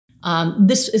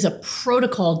This is a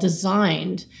protocol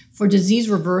designed for disease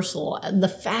reversal, the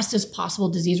fastest possible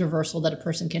disease reversal that a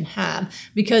person can have,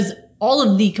 because all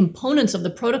of the components of the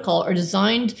protocol are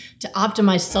designed to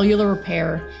optimize cellular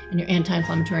repair and your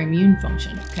anti-inflammatory immune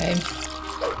function, okay?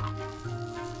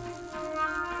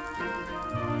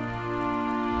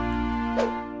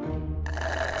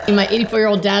 My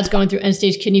 84-year-old dad's going through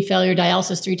end-stage kidney failure,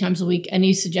 dialysis 3 times a week.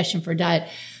 Any suggestion for a diet?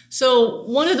 So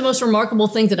one of the most remarkable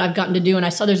things that I've gotten to do, and I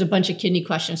saw there's a bunch of kidney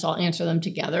questions, so I'll answer them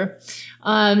together.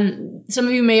 Some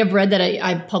of you may have read that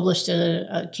I published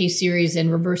a case series in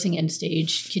reversing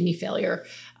end-stage kidney failure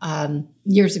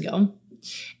years ago.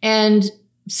 And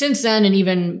since then, and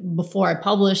even before I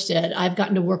published it, I've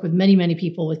gotten to work with many, many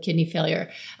people with kidney failure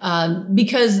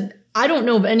because I don't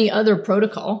know of any other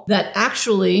protocol that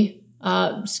actually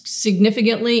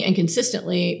significantly and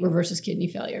consistently reverses kidney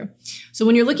failure. So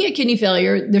when you're looking at kidney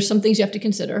failure, there's some things you have to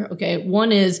consider. Okay.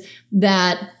 One is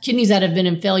that kidneys that have been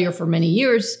in failure for many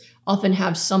years often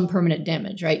have some permanent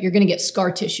damage, right? You're going to get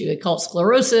scar tissue. They call it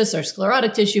sclerosis or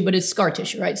sclerotic tissue, but it's scar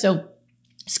tissue, right? So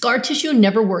scar tissue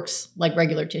never works like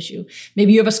regular tissue.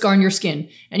 Maybe you have a scar on your skin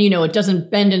and it doesn't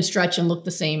bend and stretch and look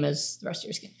the same as the rest of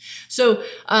your skin. So,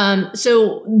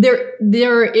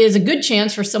 there is a good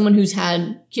chance for someone who's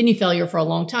had kidney failure for a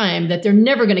long time that they're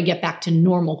never going to get back to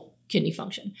normal kidney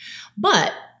function.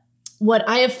 But what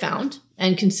I have found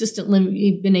and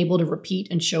consistently been able to repeat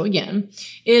and show again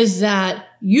is that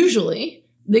usually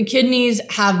the kidneys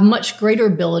have much greater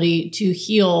ability to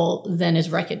heal than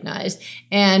is recognized.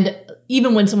 And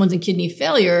even when someone's in kidney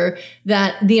failure,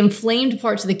 that the inflamed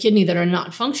parts of the kidney that are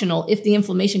not functional, if the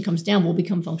inflammation comes down, will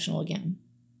become functional again.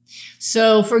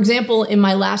 So for example, in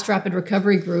my last rapid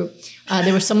recovery group,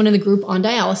 there was someone in the group on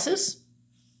dialysis.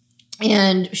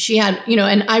 And she had,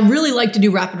 and I really like to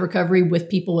do rapid recovery with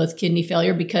people with kidney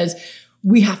failure because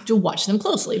we have to watch them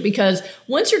closely, because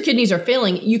once your kidneys are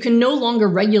failing, you can no longer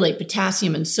regulate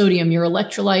potassium and sodium, your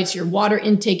electrolytes, your water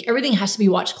intake, everything has to be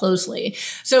watched closely.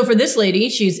 So for this lady,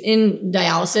 she's in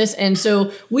dialysis. And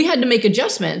so we had to make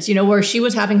adjustments, where she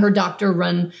was having her doctor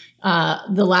run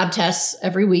the lab tests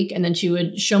every week, and then she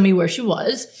would show me where she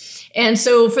was. And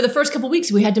so for the first couple of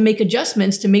weeks, we had to make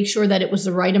adjustments to make sure that it was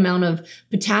the right amount of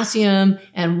potassium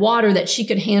and water that she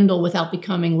could handle without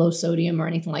becoming low sodium or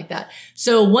anything like that.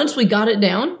 So once we got it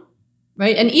down,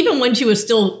 right? And even when we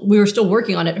were still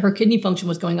working on it, her kidney function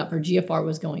was going up. Her GFR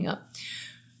was going up.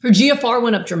 Her GFR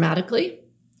went up dramatically.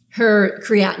 Her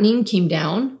creatinine came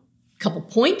down a couple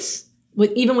points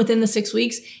even within the 6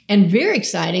 weeks. And very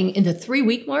exciting, in the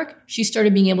 3-week mark, she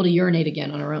started being able to urinate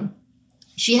again on her own.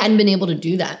 She hadn't been able to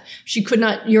do that. She could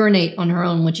not urinate on her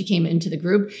own when she came into the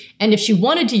group. And if she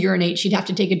wanted to urinate, she'd have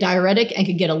to take a diuretic and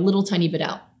could get a little tiny bit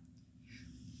out.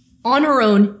 On her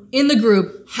own, in the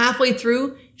group, halfway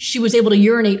through, she was able to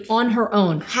urinate on her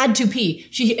own, had to pee.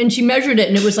 She measured it,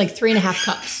 and it was like 3.5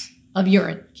 cups of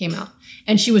urine came out.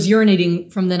 And she was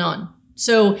urinating from then on.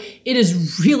 So it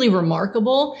is really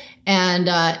remarkable and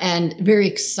very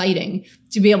exciting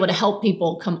to be able to help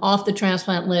people come off the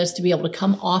transplant list, to be able to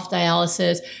come off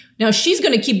dialysis. Now she's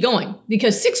going to keep going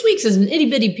because 6 weeks is an itty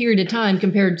bitty period of time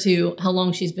compared to how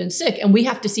long she's been sick. And we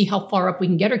have to see how far up we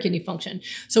can get her kidney function.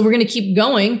 So we're going to keep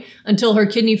going until her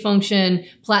kidney function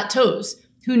plateaus.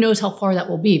 Who knows how far that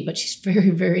will be, but she's very,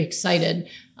 very excited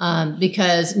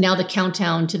because now the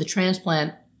countdown to the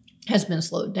transplant has been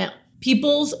slowed down.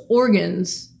 People's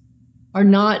organs are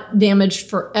not damaged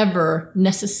forever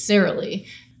necessarily.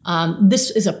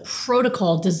 This is a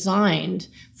protocol designed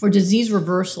for disease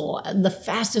reversal, the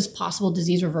fastest possible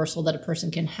disease reversal that a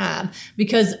person can have,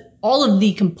 because all of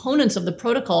the components of the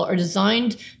protocol are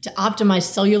designed to optimize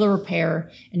cellular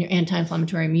repair and your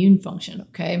anti-inflammatory immune function,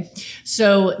 okay?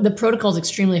 So the protocol is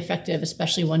extremely effective,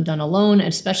 especially when done alone, and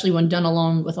especially when done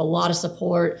alone with a lot of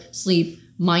support, sleep,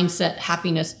 mindset,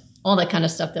 happiness, all that kind of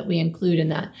stuff that we include in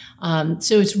that.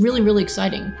 So it's really, really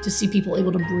exciting to see people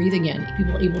able to breathe again,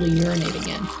 people able to urinate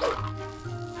again.